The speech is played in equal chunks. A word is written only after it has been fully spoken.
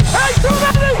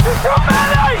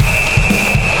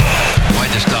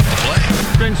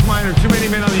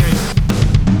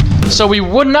So we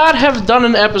would not have done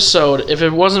an episode if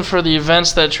it wasn't for the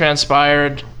events that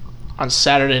transpired on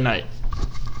Saturday night.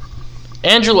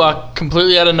 Andrew Luck,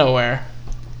 completely out of nowhere.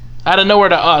 Out of nowhere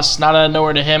to us, not out of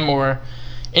nowhere to him or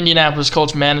Indianapolis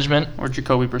Colts management. Or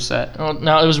Jacoby Brissett. Well,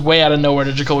 no, it was way out of nowhere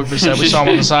to Jacoby Brissett. We saw him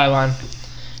on the sideline.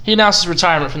 He announced his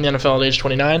retirement from the NFL at age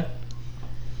 29.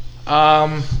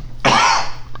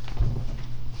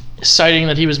 Citing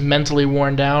that he was mentally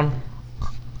worn down.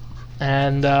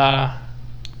 And,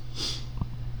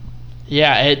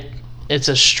 it's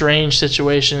a strange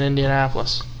situation in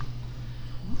Indianapolis.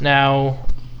 Now,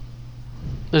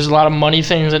 there's a lot of money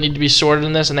things that need to be sorted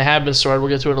in this, and they have been sorted. We'll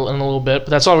get to it in a little bit.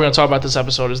 But that's all we're going to talk about this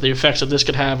episode is the effects that this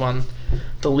could have on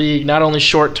the league, not only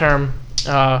short-term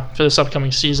for this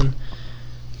upcoming season,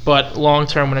 but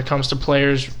long-term when it comes to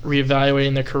players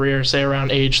reevaluating their career, say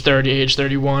around age 30, age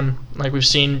 31. Like we've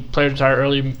seen players retire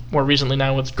early more recently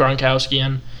now with Gronkowski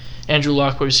and Andrew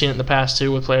Luck, but we've seen it in the past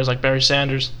too with players like Barry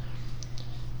Sanders.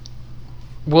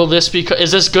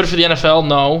 Is this good for the NFL?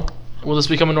 No. Will this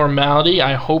become a normality?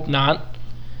 I hope not.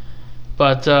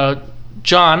 But,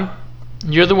 John,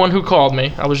 you're the one who called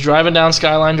me. I was driving down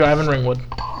Skyline Drive in Ringwood,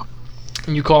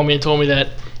 and you called me and told me that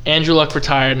Andrew Luck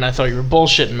retired, and I thought you were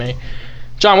bullshitting me.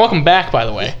 John, welcome back, by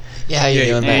the way. Yeah, how you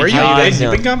doing, man? Where you been?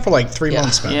 You've been gone for like 3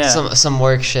 months, man. Yeah. Some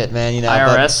work shit, man.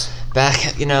 IRS.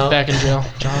 Back, Back in jail.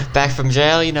 back from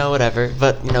jail, whatever.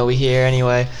 But, we here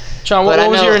anyway. John, what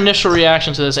was your initial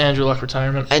reaction to this Andrew Luck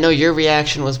retirement? I know your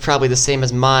reaction was probably the same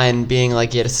as mine, being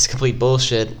like, yeah, this is complete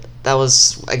bullshit. That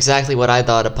was exactly what I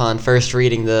thought upon first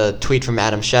reading the tweet from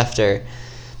Adam Schefter.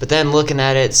 But then looking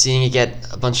at it, seeing it get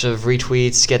a bunch of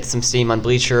retweets, get some steam on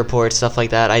Bleacher Report, stuff like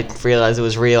that, I realized it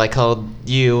was real. I called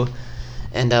you.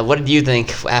 And what did you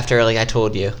think after I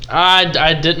told you?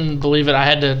 I didn't believe it. I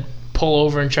had to pull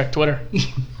over and check Twitter.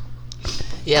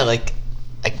 Yeah,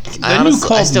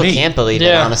 I still can't believe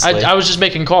it, honestly. I was just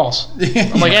making calls.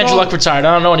 I'm like, Andrew Luck retired.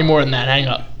 I don't know any more than that. Hang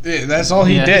up. Yeah, that's all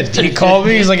he did. He called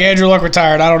me. He's like, Andrew Luck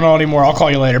retired. I don't know anymore. I'll call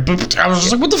you later. I was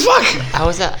just like, what the fuck?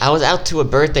 I was out to a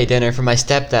birthday dinner for my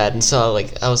stepdad, and so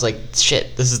I was like,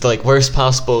 shit, this is the worst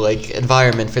possible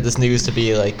environment for this news to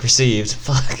be received.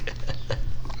 Fuck.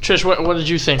 Trish, what did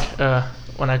you think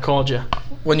when I called you?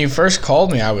 When you first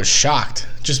called me, I was shocked.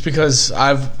 Just because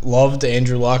I've loved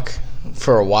Andrew Luck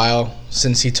for a while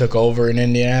since he took over in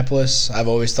Indianapolis. I've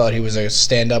always thought he was a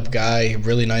stand-up guy,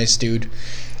 really nice dude.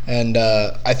 And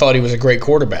I thought he was a great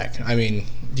quarterback. I mean,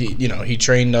 he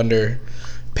trained under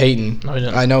Peyton. No, he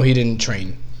didn't. I know he didn't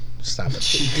train. Stop it.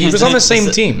 He was on the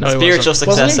same team. No, Spiritual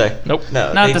successor. Nope.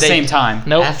 No, Not at the same time.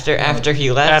 Nope. After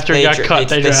he left, After he got cut,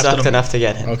 they drafted sucked him. enough to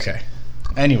get him. Okay.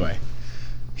 Anyway,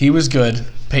 he was good.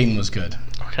 Peyton was good.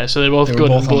 Okay, so they both They were good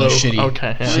both and blue. on the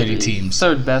shitty Yeah. teams.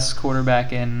 Third best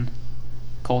quarterback in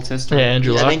Colts history. Yeah,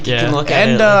 Andrew I Luck. think you can look at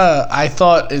And it. I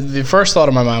thought the first thought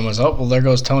of my mind was, oh well, there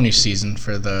goes Tony's season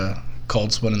for the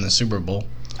Colts winning the Super Bowl.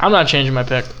 I'm not changing my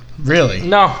pick. Really?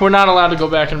 No, we're not allowed to go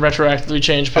back and retroactively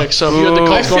change picks. So if you had the I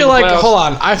Colts feel going to like playoffs, hold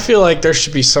on. I feel like there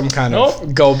should be some kind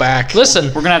of go back. Listen,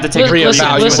 We're going to have to take a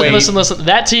reevaluate. listen.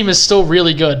 That team is still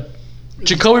really good.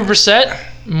 Jacoby Brissett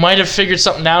might have figured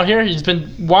something out here. He's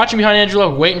been watching behind Andrew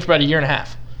Luck, waiting for about a year and a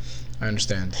half. I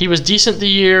understand, He was decent the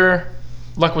year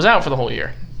Luck was out for the whole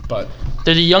year. but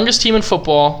They're the youngest team in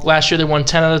football. Last year they won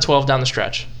 10 out of 12 down the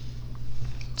stretch.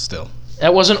 still.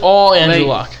 That wasn't all Andrew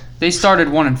Luck. They started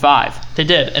 1-5. They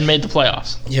did and made the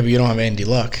playoffs. Yeah, but you don't have Andy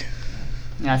Luck.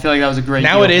 Yeah, I feel like that was a great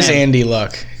Now deal it is for him. Andy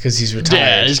Luck because he's Yeah,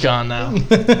 retired. he's gone now.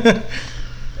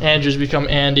 Andrew's become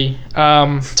Andy.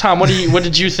 Tom, what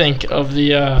did you think of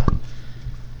the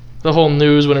whole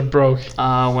news when it broke?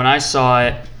 When I saw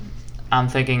it, I'm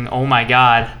thinking, oh my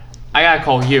God, I got to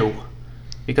call you.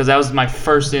 Because that was my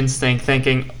first instinct,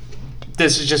 thinking,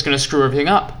 this is just going to screw everything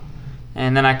up.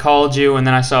 And then I called you, and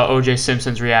then I saw O.J.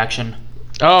 Simpson's reaction.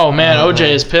 Oh man, OJ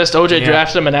is pissed. OJ Yeah.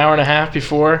 drafted him an hour and a half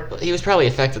before. He was probably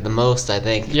affected the most, I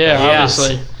think. Yeah, Yes.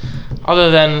 obviously. Other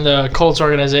than the Colts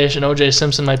organization, O.J.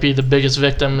 Simpson might be the biggest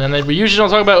victim. And we usually don't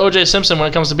talk about O.J. Simpson when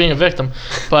it comes to being a victim.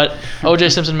 But O.J.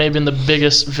 Simpson may have been the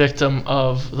biggest victim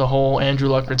of the whole Andrew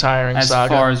Luck retiring As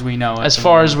saga. far as we know. As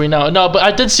far as we know. No, but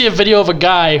I did see a video of a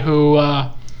guy who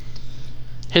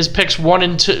his picks one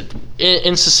in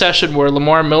succession were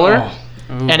Lamar Miller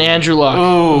and Andrew Luck.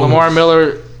 Ooh. Lamar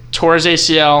Miller tore his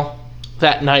ACL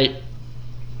that night.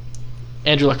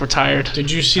 Andrew Luck retired.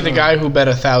 Did you see the guy who bet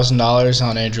 $1,000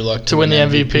 on Andrew Luck To win the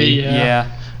MVP,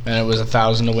 Yeah. And it was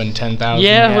 $1,000 to win $10,000.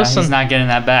 Yeah, listen. He's not getting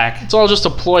that back. It's all just a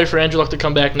ploy for Andrew Luck to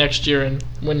come back next year and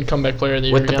win Comeback Player of the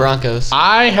Year With the again. Broncos.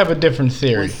 I have a different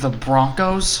theory. With the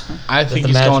Broncos? I think the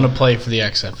he's Magic. going to play for the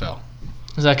XFL.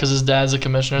 Is that because his dad's the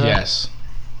commissioner there? Yes.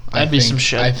 That'd be some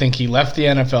shit. I think he left the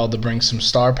NFL to bring some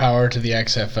star power to the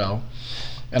XFL.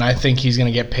 And I think he's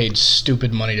gonna get paid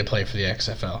stupid money to play for the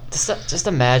XFL. Just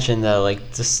imagine though,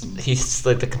 he's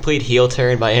like the complete heel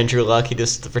turn by Andrew Luck. He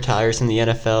just retires from the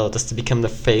NFL just to become the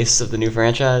face of the new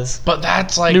franchise. But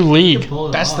that's like New league.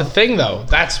 That's the thing though.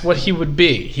 That's what he would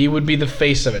be. He would be the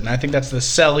face of it, and I think that's the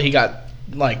sell he got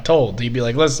told. He'd be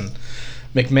like, "Listen,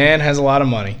 McMahon has a lot of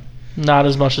money. Not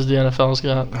as much as the NFL's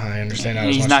got. I understand that.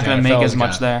 He's not going to make as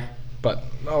much there. But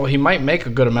he might make a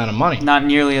good amount of money. Not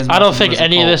nearly as much. I don't as think was a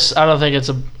any of Colt. this. I don't think it's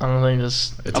a. I don't think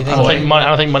this. It's I a don't play. think money. I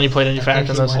don't think money played any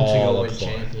factor in this. All win a ploy.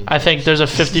 championship. I think there's a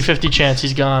 50-50 chance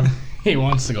he's gone. He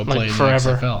wants to go play in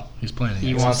forever. the XFL. He's playing in the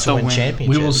He XFL. wants to win win. championship.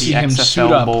 We will The see him XFL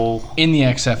suit up Bowl. in the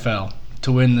XFL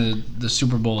to win the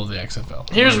Super Bowl of the XFL.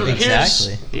 Here's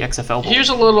Exactly. The XFL Bowl. here's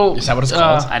a little. Is that what it's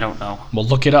called? I don't know. Well,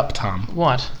 look it up, Tom.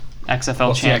 What? XFL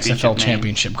What's the championship. XFL name.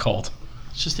 championship called?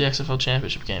 It's just the XFL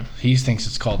championship game. He thinks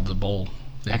it's called the Bowl.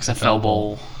 The XFL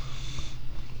Bowl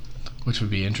Which would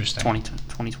be interesting.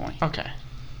 2020. Okay.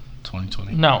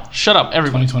 2020. No, shut up,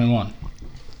 everybody. 2021.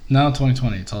 No,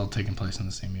 2020. It's all taking place in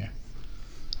the same year.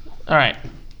 All right.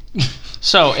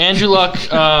 So Andrew Luck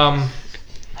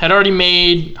had already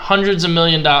made hundreds of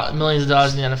millions of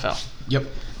dollars in the NFL. Yep.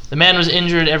 The man was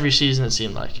injured every season, it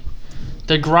seemed like.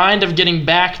 The grind of getting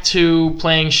back to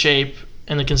playing shape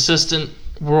and the consistent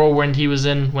whirlwind he was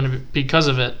in because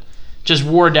of it just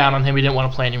wore down on him. He didn't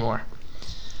want to play anymore.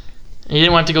 And he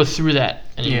didn't want to go through that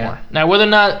anymore. Yeah. Now, whether or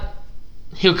not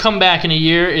he'll come back in a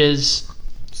year is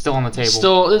Still on the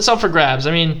table. it's up for grabs.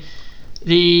 I mean,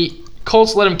 the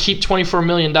Colts let him keep $24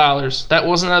 million. That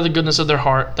wasn't out of the goodness of their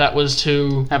heart. That was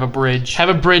to have a bridge. have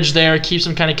a bridge there, keep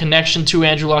some kind of connection to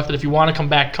Andrew Luck that if you want to come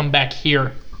back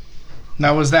here.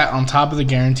 Now, was that on top of the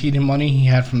guaranteed money he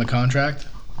had from the contract?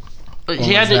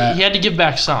 He had to give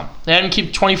back some. They had him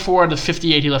keep 24 of the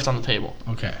 58 he left on the table.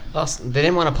 Okay. Also, they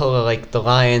didn't want to pull like the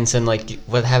Lions and like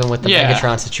what happened with the Yeah.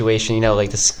 Megatron situation.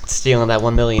 Like the stealing that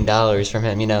 $1 million from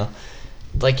him.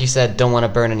 Like you said, don't want to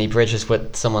burn any bridges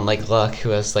with someone like Luck who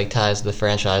has like ties to the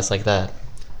franchise like that.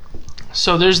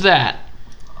 So there's that.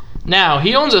 Now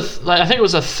he owns I think it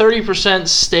was a 30%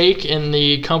 stake in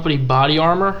the company Body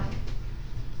Armor.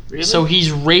 Really? So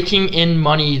he's raking in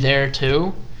money there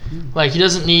too. Like he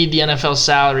doesn't need the NFL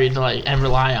salary to and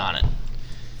rely on it.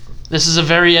 This is a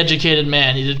very educated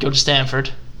man. He did go to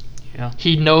Stanford. Yeah.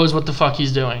 He knows what the fuck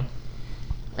he's doing.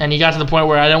 And he got to the point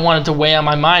where I don't want it to weigh on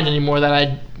my mind anymore that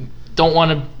I don't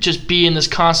want to just be in this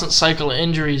constant cycle of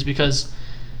injuries because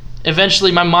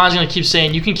eventually my mind's going to keep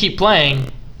saying you can keep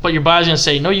playing, but your body's going to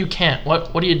say no you can't.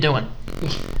 What are you doing?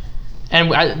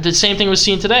 And the same thing was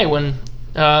seen today when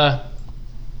Rob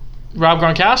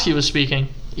Gronkowski was speaking.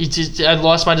 I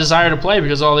lost my desire to play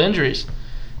because of all the injuries.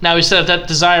 Now he said if that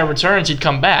desire returns, he'd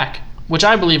come back, which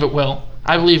I believe it will.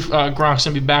 I believe Gronk's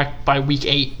going to be back by week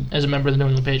 8 as a member of the New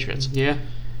England Patriots. Yeah.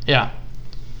 Yeah.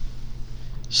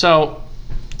 So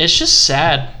it's just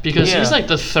sad because Yeah. he's like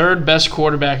the third best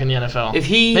quarterback in the NFL.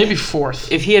 Maybe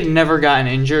fourth. If he had never gotten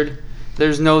injured,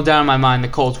 there's no doubt in my mind the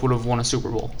Colts would have won a Super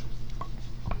Bowl.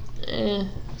 Eh.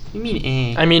 You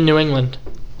mean I mean New England.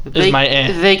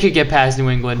 They could get past New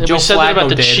England. We Joe said that Flacco about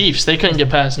the did. Chiefs. They couldn't get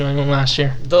past New England last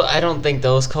year. Though I don't think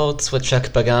those Colts with Chuck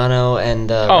Pagano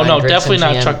and Oh Ryan no, Grigson definitely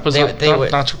not GM, Chuck they Pagano. were-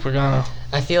 Not Chuck Pagano.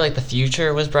 I feel like the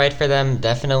future was bright for them,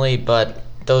 definitely, but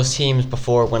those teams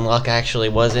before when Luck actually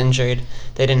was injured,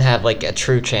 they didn't have like a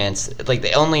true chance. Like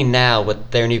they only now with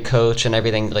their new coach and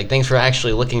everything, like things were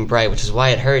actually looking bright, which is why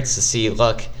it hurts to see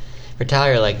Luck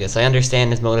retire like this. I understand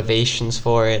his motivations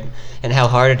for it and how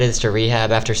hard it is to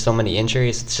rehab after so many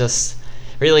injuries. It's just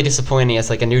really disappointing as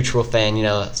like a neutral fan,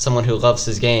 someone who loves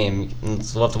his game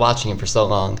and loved watching him for so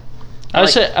long. I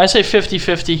say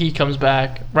 50-50 he comes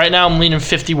back. Right now I'm leaning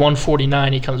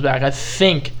 51-49 he comes back.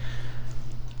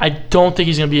 I don't think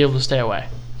he's going to be able to stay away.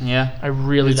 Yeah. I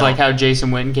really It's don't. like how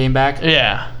Jason Witten came back.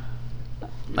 Yeah.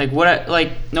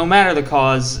 No matter the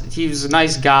cause, he was a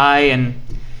nice guy and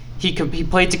he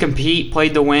played to compete,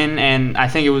 played to win, and I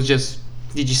think it was just.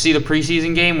 Did you see the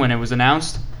preseason game when it was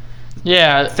announced?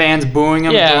 Yeah. Fans booing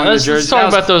him, Yeah, throwing the let's jerseys. talk That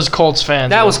was- about those Colts fans.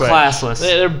 that real was quick. classless.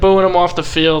 They're booing him off the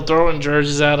field, throwing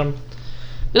jerseys at him.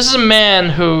 This is a man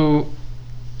who,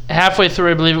 halfway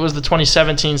through, I believe it was the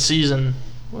 2017 season,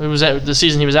 it was the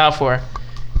season he was out for,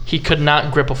 he could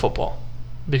not grip a football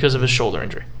because of his shoulder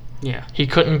injury. Yeah. He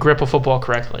couldn't grip a football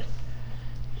correctly.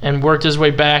 And worked his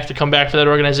way back to come back for that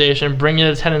organization, bring in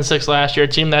a 10-6 last year, a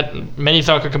team that many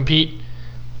thought could compete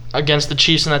against the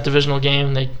Chiefs in that divisional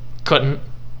game. They couldn't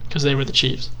because they were the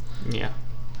Chiefs. Yeah.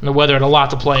 And the weather had a lot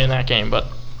to play in that game, but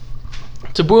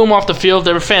to boo him off the field,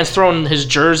 there were fans throwing his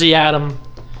jersey at him.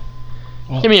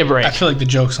 Well, Give me a break. I feel like the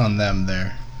joke's on them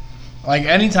there. Like,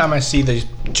 anytime I see the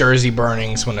jersey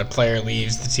burnings when a player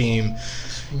leaves the team,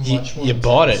 you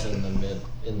bought it.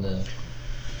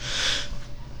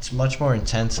 It's much more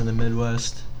intense in the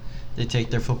Midwest. They take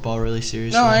their football really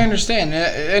seriously. No, I understand.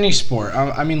 Any sport.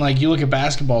 I mean, like, you look at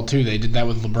basketball, too. They did that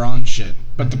with LeBron shit.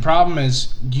 But the problem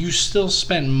is, you still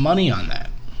spent money on that.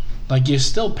 Like, you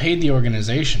still paid the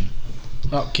organization.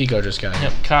 Oh, Kiko just got here.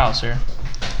 Yep, Kyle's here.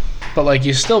 But, like,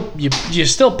 you still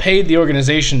paid the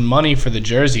organization money for the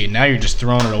jersey, and now you're just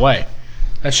throwing it away.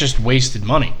 That's just wasted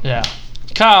money. Yeah.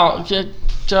 Kyle,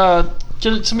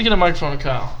 somebody get a microphone to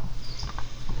Kyle.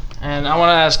 And I want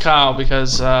to ask Kyle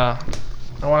because I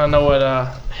want to know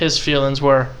what his feelings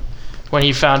were when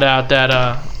he found out that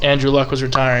Andrew Luck was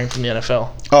retiring from the NFL.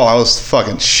 Oh, I was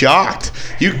fucking shocked.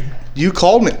 You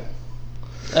called me.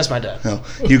 That's my dad. No,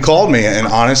 you called me, and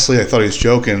honestly, I thought he was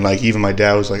joking. Like, even my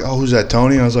dad was like, "Oh, who's that,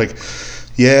 Tony?" And I was like,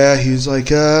 "Yeah." He's like,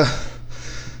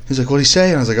 "What'd he say?"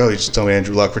 And I was like, "Oh, he just told me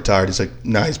Andrew Luck retired." He's like,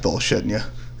 "Nah, he's bullshitting you."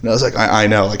 And I was like, I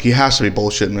know. Like, he has to be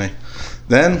bullshitting me.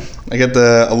 Then I get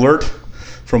the alert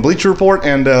from Bleacher Report,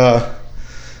 and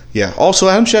yeah. Also,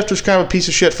 Adam Schefter's kind of a piece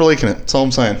of shit for leaking it. That's all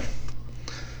I'm saying.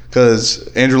 Because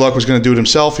Andrew Luck was going to do it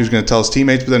himself. He was going to tell his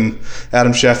teammates. But then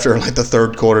Adam Schefter, in like the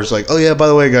third quarter, is like, "Oh, yeah, by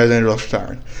the way, guys, Andrew Luck's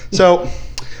retiring." So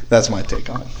that's my take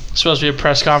on it. It's supposed to be a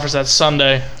press conference that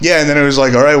Sunday. Yeah, and then it was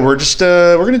like, "All right, we're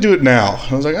going to do it now."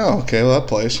 And I was like, "Oh, okay, well, that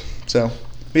plays." So,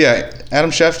 but yeah,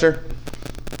 Adam Schefter,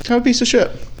 kind of a piece of shit.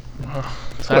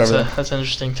 That's an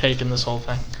interesting take in this whole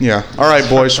thing. Yeah. All right,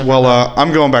 boys. Well,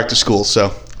 I'm going back to school,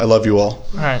 so I love you all.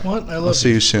 All right. What? I I'll love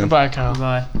see you soon. Goodbye, Kyle.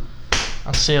 Bye.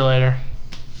 I'll see you later.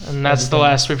 And that's the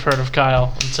last we've heard of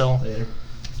Kyle until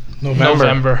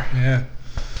November. Yeah.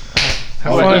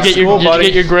 Have Oh, fun wait, at Did you school, buddy.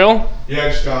 get your grill? Yeah, I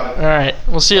just got All right.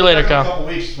 We'll see you later, Kyle. couple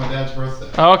weeks. It's my dad's birthday.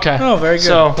 Oh, okay. Oh, very good.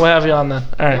 So we'll have you on then.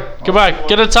 All right. Goodbye.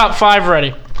 Get a top 5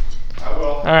 ready. I will.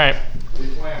 All right. Be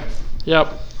planning.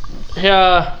 Yep.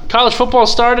 Yeah. College football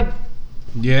started.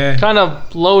 Yeah. Kind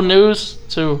of low news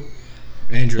to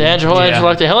Andrew. the Andrew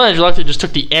Luck. The hell, Andrew Luck just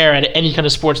took the air out of any kind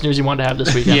of sports news you wanted to have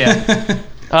this weekend.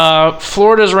 Yeah.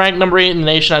 Florida's ranked number 8 in the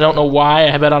nation. I don't know why.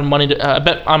 I bet on I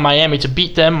bet on Miami to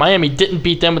beat them. Miami didn't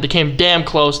beat them, but they came damn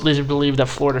close, leading me to believe that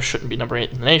Florida shouldn't be number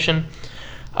 8 in the nation.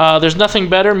 There's nothing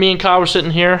better. Me and Kyle were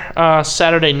sitting here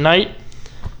Saturday night.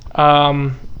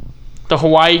 The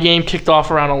Hawaii game kicked off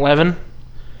around 11.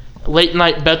 Late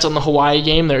night bets on the Hawaii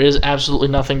game. There is absolutely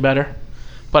nothing better.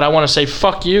 But I want to say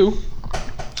fuck you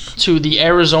to the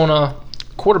Arizona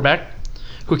quarterback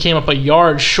who came up a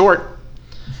yard short,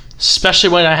 especially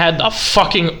when I had the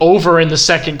fucking over in the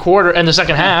second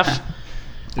half.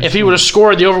 If he would have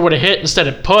scored, the over would have hit. Instead,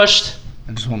 it pushed.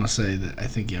 I just want to say that I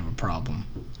think you have a problem.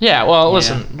 Yeah, well,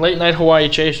 listen, late night Hawaii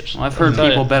Chasers. Well, I've heard Tell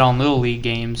people you. bet on Little League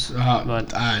games,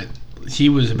 but He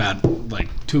was about like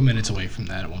 2 minutes away from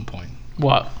that at one point.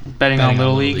 What? betting on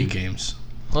Little League. games.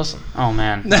 Listen, Oh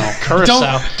man, no.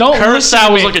 Curacao. Don't Curacao listen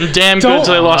to was me. looking damn good Don't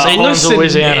until they lost 8-1 listen to to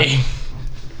Louisiana. me.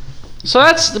 So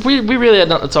that's we really had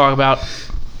nothing to talk about.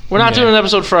 We're not doing an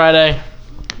episode Friday.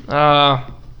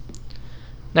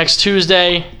 Next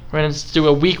Tuesday, we're going to do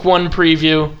a Week 1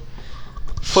 preview.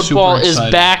 Football Super is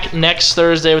excited. back next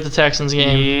Thursday with the Texans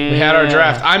game. Yeah. We had our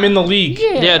draft. I'm in the league.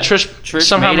 Yeah, Trish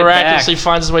somehow made it miraculously back.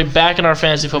 finds his way back in our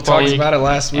fantasy football Talked league. about it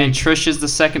last week. And Trish is the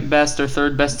second best or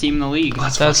third best team in the league.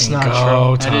 Let's That's fucking not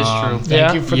go, true. That is Tom. true. Thank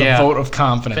Yeah? you for Yeah. the vote of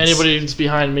confidence. If anybody's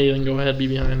behind me, then go ahead, be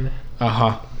behind me.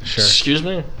 Sure. Excuse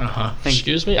me? Uh-huh.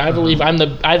 Excuse me? I believe I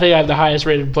think I have the highest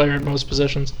rated player at most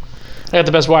positions. I got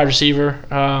the best wide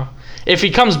receiver. If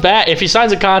he comes back, if he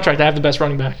signs a contract, I have the best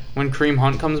running back. When Kareem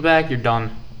Hunt comes back, you're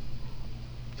done.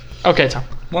 Okay, Tom.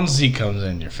 Once Zeke comes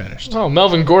in, you're finished. Oh,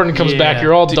 Melvin Gordon comes back, Yeah.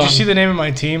 you're all Did done. you see the name of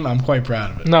my team? I'm quite proud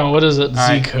of it. No, what is it?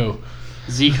 right. Zeke who?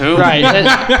 Zeke who?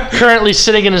 Right. Currently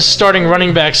sitting in his starting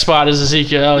running back spot is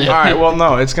Ezekiel Elliott. All right, well,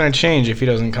 no, it's going to change if he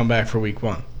doesn't come back for week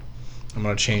 1. I'm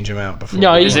going to change him out before.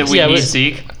 No, week Is he's- it one. we Yeah, need but-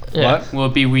 Zeke? Yeah. What? Will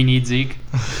it be we need Zeke?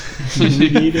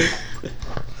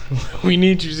 We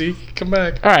need you, Zeke. Come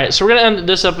back. All right, so we're going to end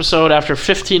this episode after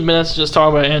 15 minutes just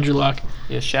talking about Andrew Luck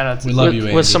Yeah, shout out to We love with, you,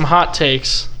 Andy. with some hot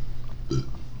takes.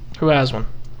 Who has one?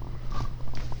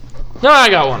 No, I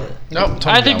got one. Nope.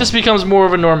 I think this becomes more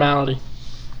of a normality.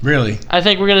 Really? I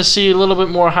think we're going to see a little bit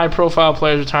more high-profile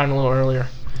players retiring a little earlier.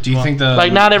 Do you think the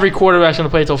Like, not every quarterback's going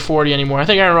to play till 40 anymore. I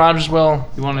think Aaron Rodgers will.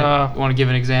 You want to give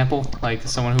an example, like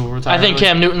someone who will retire? I think early?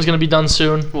 Cam Newton's going to be done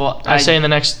soon. Well, I say in the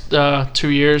next 2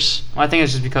 years. I think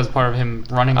it's just because part of him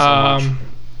running so much.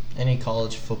 Any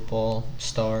college football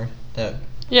star that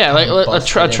Yeah, like a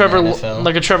busted in the Trevor, NFL.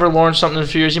 like a Trevor Lawrence, something in a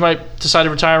few years. He might decide to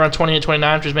retire around 28, 29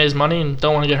 after he's made his money and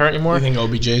don't want to get hurt anymore. You think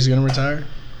OBJ is going to retire?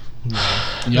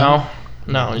 No,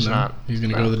 No, he's not. He's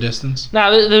gonna go the distance. Now,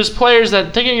 there's players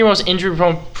that think of your most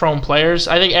injury-prone players.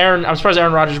 I think I'm surprised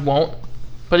Aaron Rodgers won't,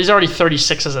 but he's already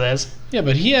 36 as it is. Yeah,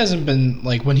 but he hasn't been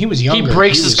like when he was younger. He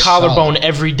breaks his was collarbone solid.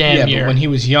 every damn Yeah, year. but when he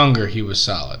was younger, he was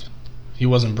solid. He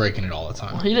wasn't breaking it all the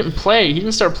time. He didn't play. He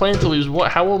didn't start playing until he was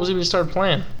what? How old was he when he started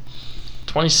playing?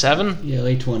 27? Yeah,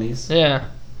 late 20s. Yeah.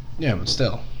 Yeah, but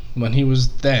still, when he was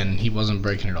then, he wasn't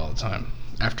breaking it all the time.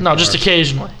 After No, just Favre-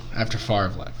 occasionally. After Favre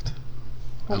left.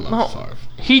 I love no. Favre.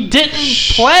 He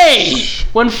didn't play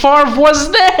when Favre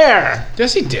was there.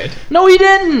 Yes, he did. No, he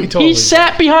didn't. He, totally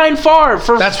sat behind Favre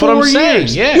for That's 4 what I'm saying,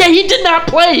 years. yeah. Yeah, he did not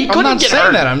play. He I'm couldn't not get saying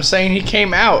hurt. that. I'm saying he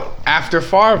came out after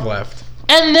Favre left.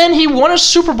 And then he won a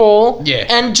Super Bowl. Yeah.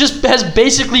 And just has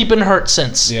basically been hurt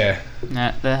since. Yeah,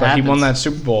 That but happens. he won that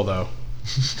Super Bowl though.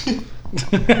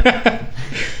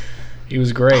 He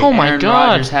was great. Oh my Aaron God.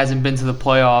 Rodgers hasn't been to the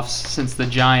playoffs since the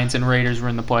Giants and Raiders were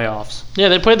in the playoffs. Yeah,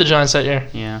 they played the Giants that year.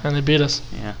 Yeah. And they beat us.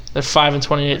 Yeah. They're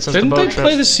 5-28 since Didn't the they boat trip.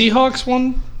 play the Seahawks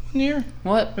one year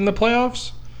What? in the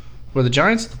playoffs? Were the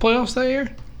Giants in the playoffs that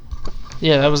year?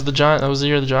 Yeah, that was the Giant. That was the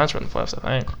year the Giants were in the playoffs,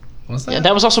 I think. Was that? Yeah,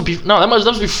 that was also that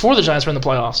was before the Giants were in the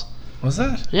playoffs. Was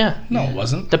that? Yeah. No, it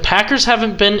wasn't. The Packers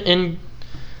haven't been in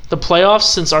the playoffs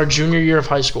since our junior year of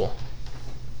high school.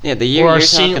 Yeah, the year Or our you're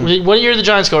senior. talking. What year did the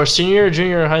Giants go? Our senior year or junior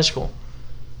year of high school?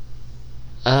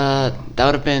 That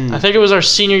would have been. I think it was our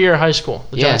senior year of high school.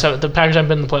 The Yeah. the Packers haven't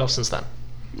been in the playoffs since then.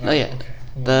 Oh yeah.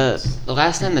 The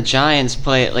last time the Giants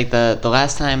played, like the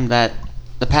last time that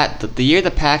the year the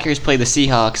Packers played the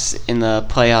Seahawks in the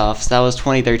playoffs, that was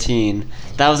 2013.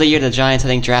 That was the year the Giants I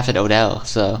think drafted Odell.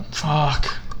 So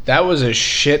Fuck. That was a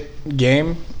shit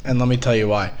game, and let me tell you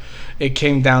why. It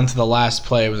came down to the last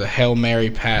play. It was a Hail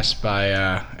Mary pass by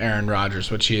Aaron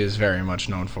Rodgers, which he is very much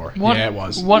known for. What, Yeah, it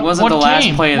was. What, It wasn't what the last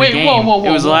game? play of Wait, the game. Whoa.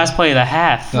 It was the last play of the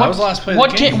half. No, that was the last play of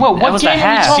What the game. game? What That was the game are we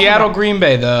half. talking Seattle about? Green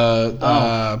Bay,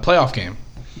 the playoff game.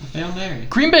 Hail Mary.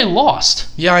 Green Bay lost.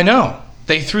 Yeah, I know.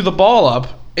 They threw the ball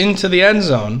up into the end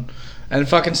zone, and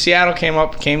fucking Seattle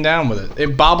came down with it.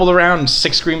 It bobbled around in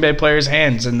 6 Green Bay players'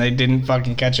 hands, and they didn't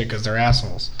fucking catch it because they're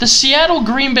assholes. The Seattle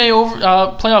Green Bay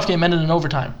playoff game ended in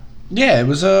overtime Yeah, it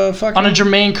was a fucking. on a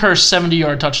Jermaine Kearse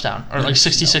 70-yard touchdown or like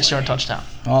 66-yard touchdown.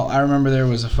 Well, I remember there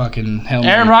was a fucking Hail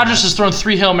Mary Aaron Rodgers pass. has thrown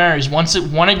 3 Hail Marys.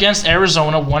 One against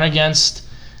Arizona, one against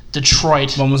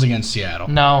Detroit. One was against Seattle.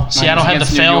 No, Seattle had the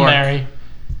against New Hail York. Mary.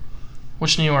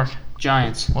 Which New York?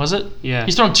 Giants. Was it? Yeah.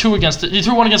 He's thrown 2 against it. He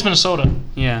threw 1 against Minnesota.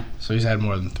 Yeah. So he's had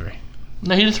more than 3.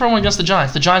 No, he didn't throw 1 against the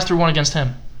Giants. The Giants threw 1 against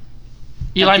him.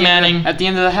 Eli Manning. At the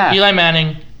end of the half. Eli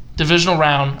Manning, divisional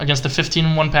round against the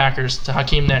 15-1 Packers to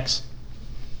Hakeem Nicks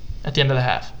at the end of the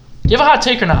half. Do you have a hot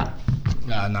take or not?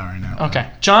 Not right now. Okay.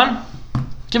 John,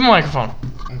 give him a microphone.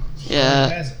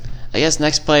 yeah, I guess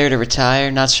next player to retire.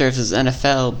 Not sure if it's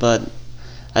NFL, but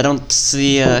I don't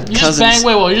see You just Cousins.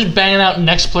 you're just banging out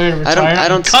next player to retire. I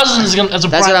don't- Cousins is gonna, as a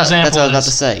That's prime what, example. that's what I was of about to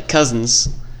this. say. Cousins.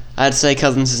 I'd say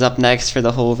Cousins is up next for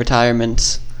the whole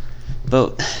retirement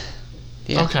vote.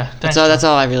 Yeah. Okay, That's thanks, all. That's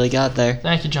all I really got there.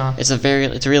 Thank you, John. It's a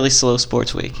really slow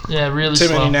sports week. Yeah, really Too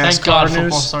slow. many Thank God NASCAR football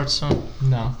news? starts soon.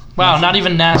 No. Wow, not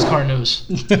even NASCAR news.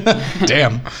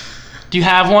 Damn. Do you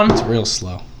have one? Real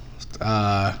slow.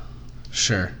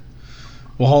 Sure.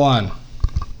 Well, hold on.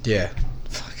 Yeah.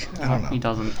 Fuck. I don't He know.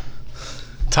 doesn't.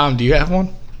 Tom, do you have one?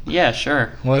 Yeah,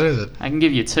 sure. What is it? I can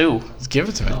give you 2. Let's give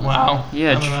it to me. Wow.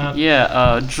 Yeah, How about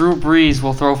that? Drew Brees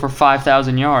will throw for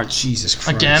 5,000 yards. Jesus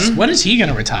Christ. Again? When is he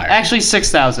gonna retire? Actually,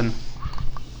 6,000.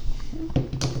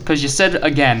 Because you said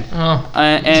again. Oh.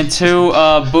 And 2,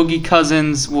 Boogie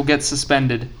Cousins will get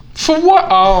suspended. For what?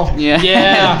 Oh. Yeah.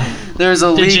 Yeah. There's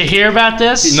a Did leak. you hear about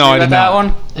this? No, I About did that not.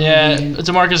 one? Yeah,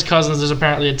 DeMarcus Cousins. There's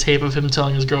apparently a tape of him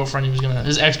telling his girlfriend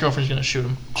his ex-girlfriend was gonna shoot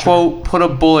him. Quote, put a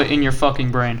bullet in your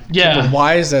fucking brain. Yeah, But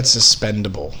why is that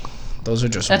suspendable? Those are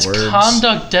just that's words.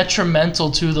 conduct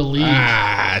detrimental to the league.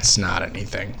 Ah, it's not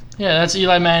anything. Yeah, that's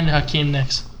Eli Manning, Hakeem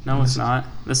Nicks. No, it's not.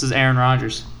 This is Aaron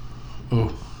Rodgers.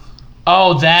 Ooh,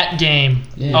 Oh, that game.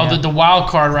 Yeah. Oh, the wild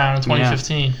card round in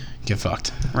 2015. get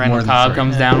fucked. More Randall than Cobb 3.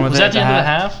 comes down with Was it. that the end of the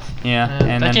half? Yeah. Yeah,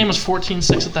 And that then, game was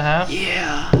 14-6 at the half.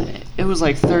 Yeah. It was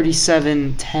like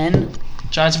 37-10.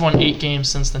 Giants have won 8 games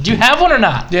since then. Do you have one or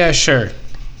not? Yeah, sure.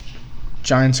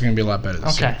 Giants are gonna be a lot better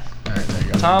this Okay. year. All right, there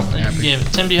you go. Tom, I'm you happy. gave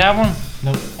it. Tim, do you have one?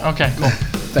 Nope. Okay, cool.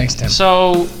 Thanks, Tim.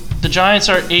 So the Giants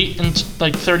are 8 and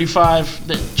like 35.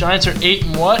 The Giants are 8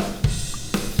 and what?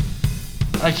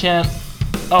 I can't.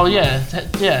 Oh yeah,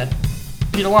 yeah.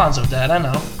 Pete Alonso, Dad. I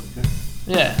know.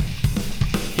 Yeah.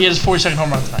 He had his 42nd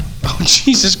home run tonight. Oh,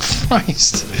 Jesus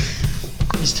Christ.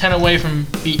 He's 10 away from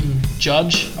beating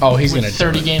Judge. Oh, he's with gonna do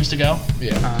 30 it. games to go.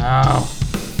 Yeah. Oh.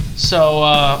 So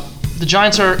the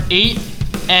Giants are 8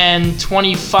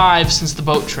 125 since the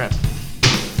boat trip.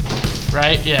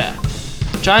 Right? Yeah.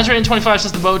 Giants rating 25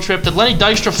 since the boat trip. The Lenny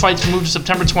Dykstra fight's moved to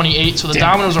September 28th, so the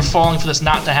dominoes are falling for this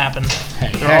not to happen.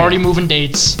 They're already moving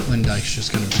dates. Lynn Dyke's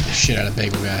just going to beat the shit out of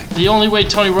Bagel Guy. The only way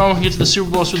Tony Romo can get to the Super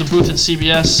Bowl is through the booth at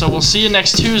CBS. So we'll see you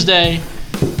next Tuesday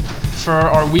for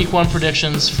our Week 1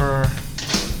 predictions for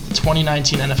the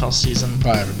 2019 NFL season.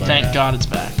 Bye, everybody. Thank God it's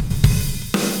back.